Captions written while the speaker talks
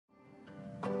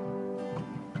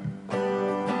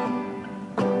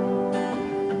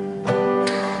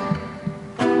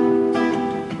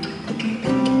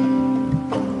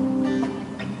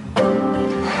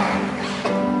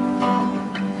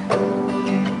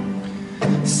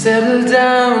Settle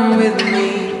down with me,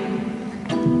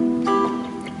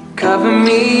 cover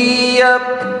me up,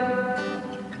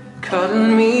 cuddle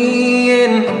me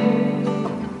in,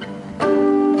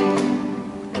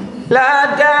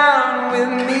 lie down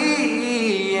with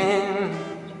me and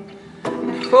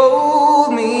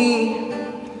hold me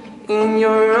in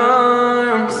your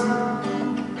arms,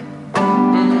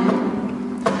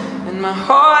 and my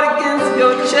heart against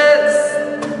your chest,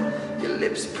 your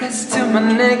lips pressed to my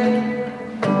neck.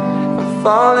 I'm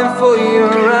falling for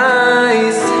your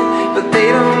eyes, but they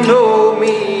don't know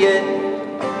me yet.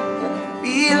 And I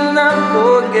feel not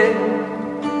forget,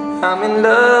 I'm in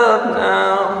love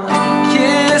now.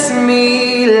 Kiss me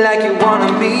like you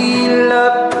wanna be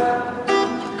loved,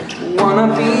 wanna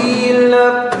be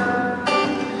loved,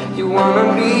 you wanna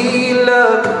be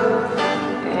loved.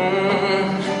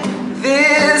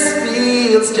 This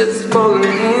feels just falling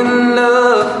in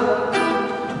love,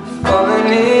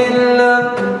 falling in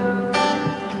love,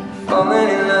 falling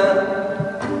in love.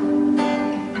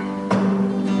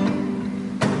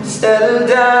 Settle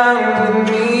down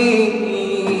with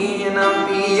me and I'll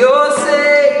be your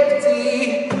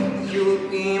safety, you'll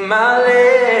be my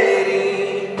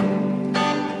lady.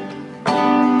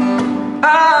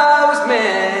 I was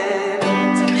meant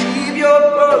to keep your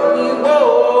body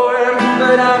warm,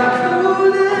 but I'm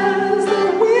cool as the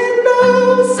window,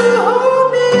 so hold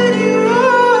me in your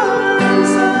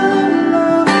arms. I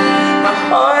love my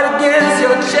heart against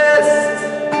your chest,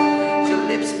 your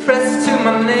lips pressed to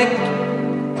my neck.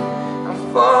 I'm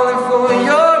falling for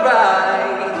your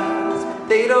eyes, but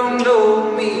they don't know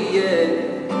me yet.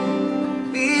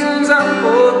 Feelings I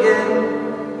forget,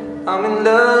 I'm in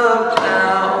love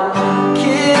now.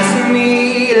 Kiss me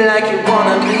like you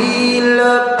wanna be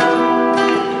loved,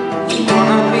 you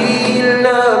wanna be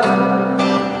loved,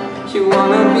 you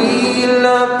wanna be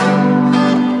loved.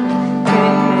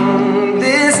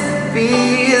 This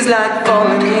feels like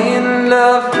falling in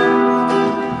love,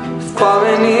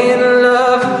 falling in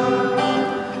love,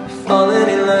 falling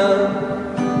in love.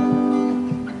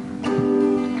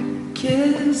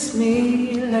 Kiss me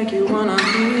like you wanna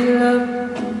be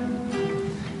loved,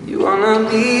 you wanna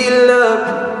be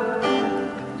loved,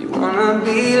 you wanna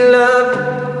be loved.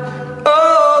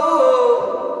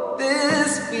 Oh,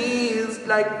 this feels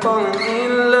like falling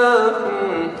in love,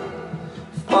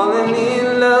 falling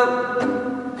in love,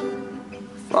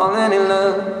 falling in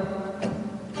love.